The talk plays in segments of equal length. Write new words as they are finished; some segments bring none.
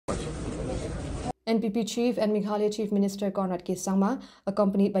NPP Chief and Meghalaya Chief Minister Conrad Sangma,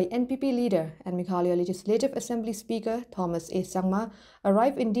 accompanied by NPP leader and Meghalaya Legislative Assembly Speaker Thomas A. Sangma,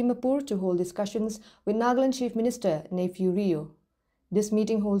 arrived in Dimapur to hold discussions with Nagaland Chief Minister Neiphiu Rio. This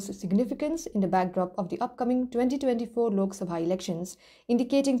meeting holds significance in the backdrop of the upcoming 2024 Lok Sabha elections,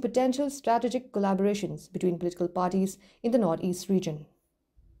 indicating potential strategic collaborations between political parties in the Northeast region.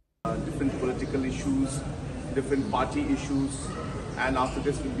 Different political issues, different party issues, and after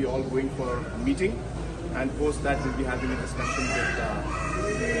this we'll be all going for a meeting, and post that we'll be having a discussion with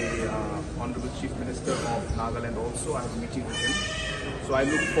the Honorable Chief Minister of Nagaland also. I have a meeting with him. So I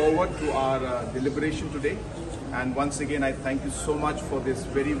look forward to our deliberation today, and once again I thank you so much for this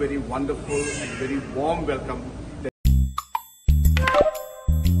very, very wonderful and very warm welcome.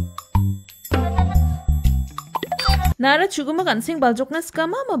 Nara chugumak ansing baljokna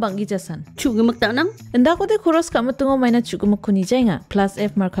skama mabanggi jasan. Chugumak tanang? Endako de kuros kamu tungo maina chugumak kuni jenga. Plus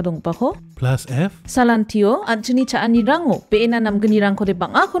F markadong pako. Plus F? Salantio, anchini chaani rango. Peena namgani rangko de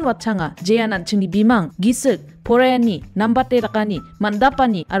bangakon watchanga. Jean anchini bimang, gisik, porayani, nambate rakani,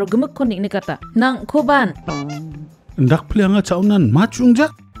 mandapani, aro gemak konik nikata. Nang koban. Ndak plianga chaunan machungjak?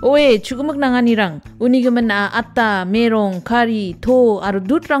 Oe, chugumak nanganirang. Unigaman na atta, merong, kari, to, aro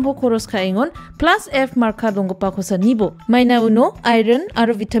dut rangko koros kaingon. Plus F marka donggo pako sa nibo. Maina uno, iron,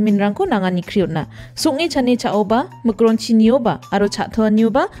 aro vitamin rangko nangani kriot na. Sungi chane chaoba, makronchi nioba, aro chathoa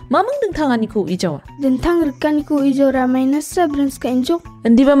nioba, mamang dengtangani ko ijawa. Dengtang rekani ko ijora maina sabrans ka injok.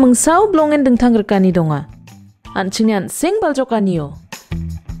 Endiba mengsau blongen dengtang rekani donga. Anchinian sing baljokaniyo.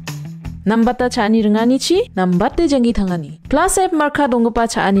 Nambata chaani rengani chi, nambate jangi thangani. Plus F marka donggo pa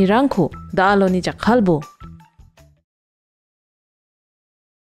chaani rangko, daalo ni jakhalbo.